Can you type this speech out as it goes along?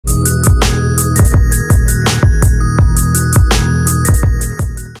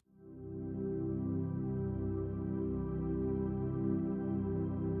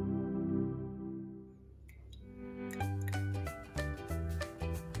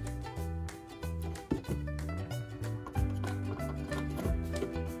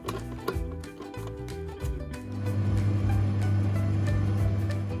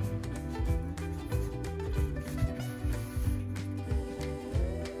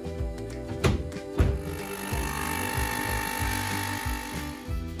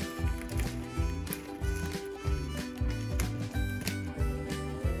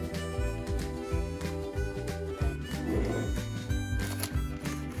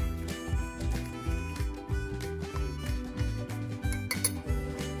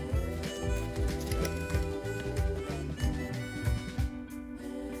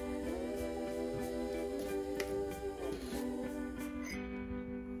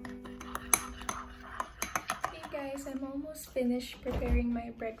guys, I'm almost finished preparing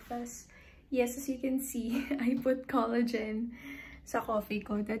my breakfast. Yes, as you can see, I put collagen sa coffee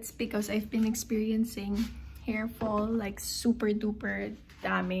ko. That's because I've been experiencing hair fall like super duper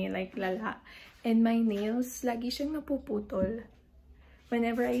dami, like lala. And my nails, lagi siyang napuputol.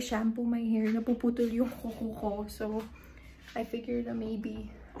 Whenever I shampoo my hair, napuputol yung kuko ko. So I figured that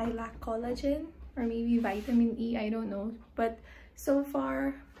maybe I lack collagen or maybe vitamin E, I don't know. But so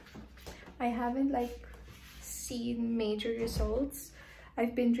far, I haven't like seen major results.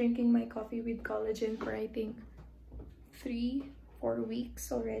 I've been drinking my coffee with collagen for I think 3-4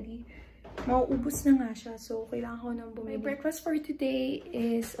 weeks already. Mauubos na nga siya, so kailangan ko nang bumili. My breakfast for today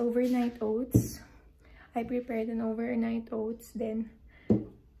is overnight oats. I prepared an overnight oats. Then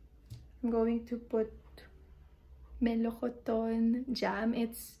I'm going to put melocoton jam.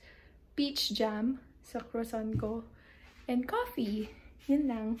 It's peach jam sa croissant ko. And coffee.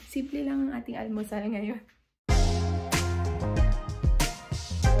 Yun lang. Simple lang ang ating almusal ngayon.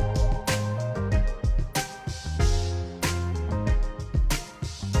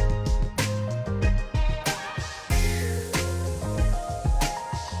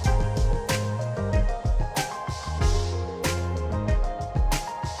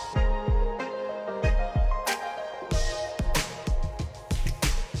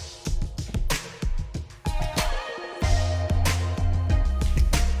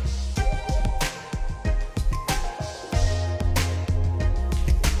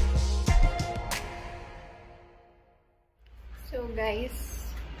 So guys,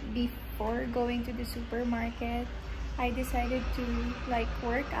 before going to the supermarket, I decided to like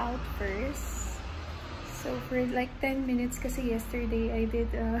work out first. So for like 10 minutes, kasi yesterday I did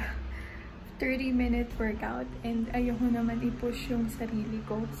a 30-minute workout and ayoko naman i-push yung sarili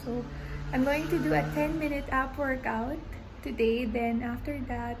ko. So I'm going to do a 10-minute ab workout today. Then after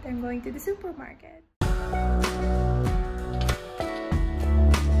that, I'm going to the supermarket.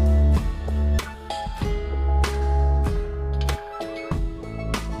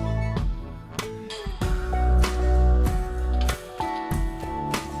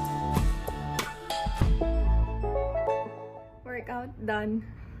 Workout done.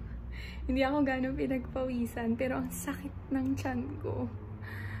 Hindi ako gano'ng pinagpawisan, pero ang sakit ng tiyan ko.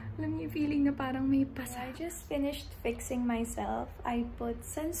 Alam niyo yung feeling na parang may pasa. I just finished fixing myself. I put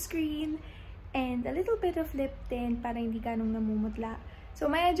sunscreen and a little bit of lip tint para hindi ganong namumutla. So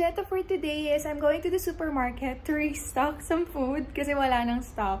my agenda for today is I'm going to the supermarket to restock some food kasi wala nang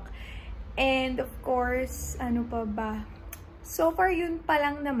stock. And of course, ano pa ba? So far yun pa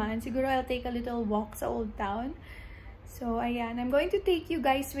lang naman. Siguro I'll take a little walk sa Old Town. So, ayan. I'm going to take you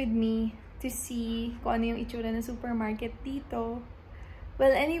guys with me to see kung ano yung itsura ng supermarket dito.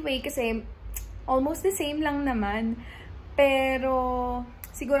 Well, anyway, kasi almost the same lang naman. Pero,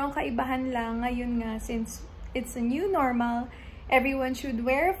 siguro ang kaibahan lang ngayon nga, since it's a new normal, everyone should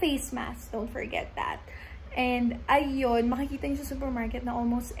wear a face mask. Don't forget that. And, ayun, makikita niyo sa supermarket na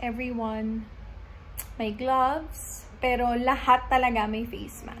almost everyone may gloves. Pero, lahat talaga may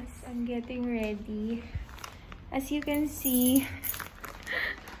face mask. I'm getting ready. As you can see,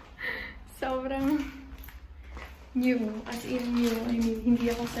 sobrang new. As in new. I mean,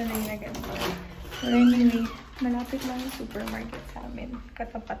 hindi ako sanay na ganito. But anyway, malapit lang yung supermarket sa amin.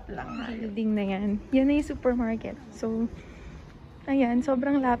 Katapat lang. Building na yan. Yan na yung supermarket. So, ayan,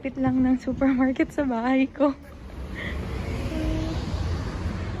 sobrang lapit lang ng supermarket sa bahay ko.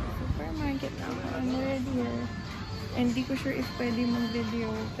 Supermarket na. I'm already here. And di ko sure if pwede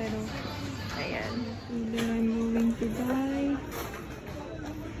mag-video, pero ayan. Either I'm going to buy.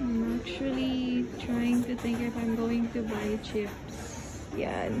 I'm actually trying to think if I'm going to buy chips.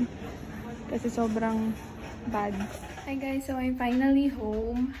 Yan. Kasi sobrang bad. Hi guys, so I'm finally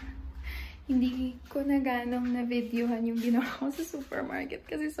home. Hindi ko na ganong na-videohan yung ginawa ko sa supermarket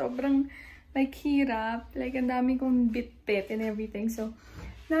kasi sobrang like hirap. Like ang dami kong bit-bit and everything. So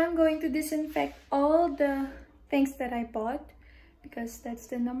now I'm going to disinfect all the things that I bought. Because that's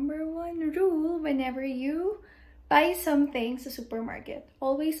the #1 rule whenever you buy something sa supermarket.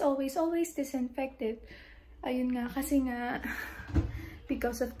 Always, always, always disinfect it. Ayun nga, kasi nga,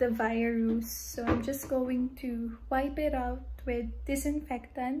 because of the virus. So I'm just going to wipe it out with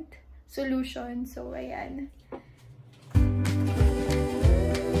disinfectant solution. So, ayan.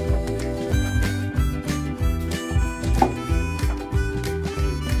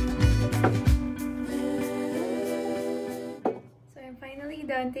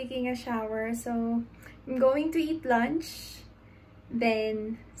 Done taking a shower, so I'm going to eat lunch,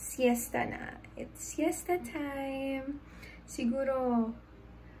 then siesta na. It's siesta time. Siguro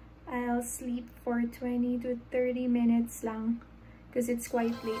I'll sleep for 20 to 30 minutes lang because it's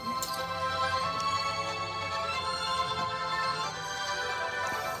quite late.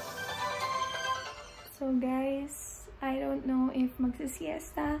 So guys, I don't know if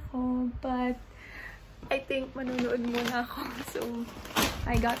magsisiesta ako, but I think manunood muna ako. So,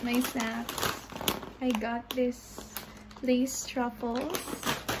 I got my snacks. I got this Lace truffles.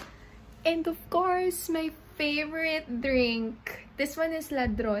 And of course, my favorite drink. This one is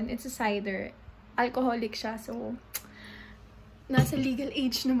Ladron. It's a cider. Alcoholic siya, so nasa legal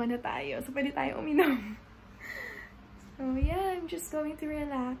age naman na tayo. So, pwede tayo uminom. So, yeah, I'm just going to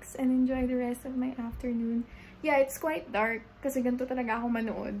relax and enjoy the rest of my afternoon. Yeah, it's quite dark kasi ganito talaga ako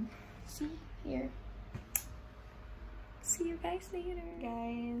manood. See? Here. See you guys later.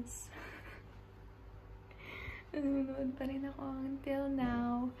 Guys. Nanonood pa rin ako until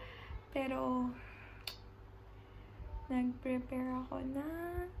now. Pero, nag-prepare ako na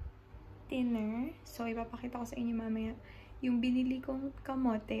dinner. So, ipapakita ko sa inyo mamaya yung binili kong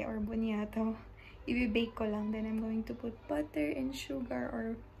kamote or boniato. I-bake ko lang. Then, I'm going to put butter and sugar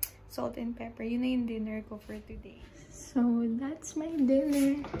or salt and pepper. Yun na yung dinner ko for today. So, that's my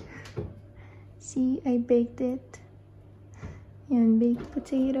dinner. See, I baked it. Yan, baked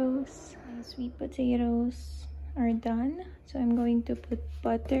potatoes. And sweet potatoes are done. So, I'm going to put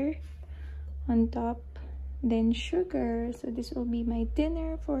butter on top. Then, sugar. So, this will be my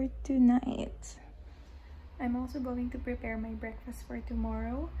dinner for tonight. I'm also going to prepare my breakfast for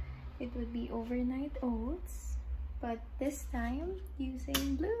tomorrow. It would be overnight oats, but this time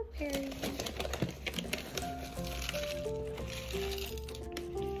using blueberries.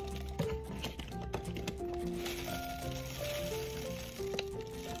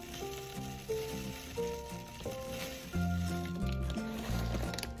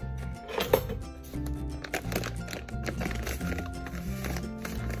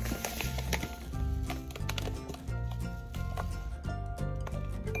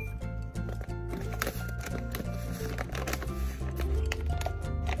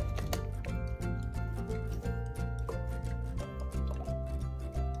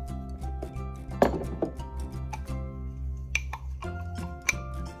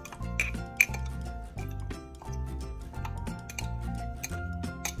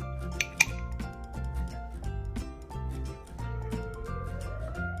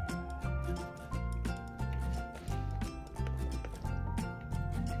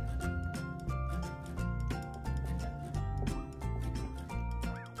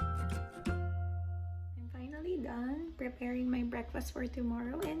 Done preparing my breakfast for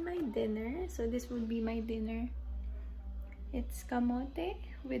tomorrow and my dinner. So this would be my dinner. It's kamote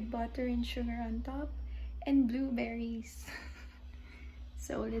with butter and sugar on top and blueberries.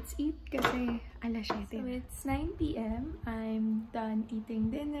 So let's eat kasi alas 7. So it's 9 p.m. I'm done eating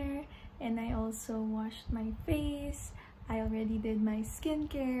dinner and I also washed my face. I already did my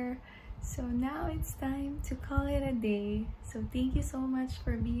skincare. So now it's time to call it a day. So thank you so much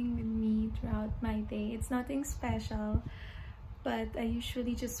for being with me throughout my day. It's nothing special, but I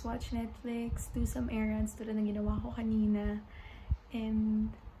usually just watch Netflix, do some errands tulad ng ginawa ko kanina. And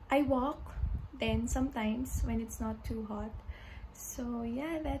I walk then sometimes when it's not too hot. So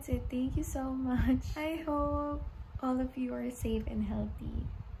yeah, that's it. Thank you so much. I hope all of you are safe and healthy.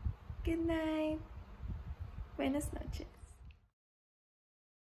 Good night. Buenas noches.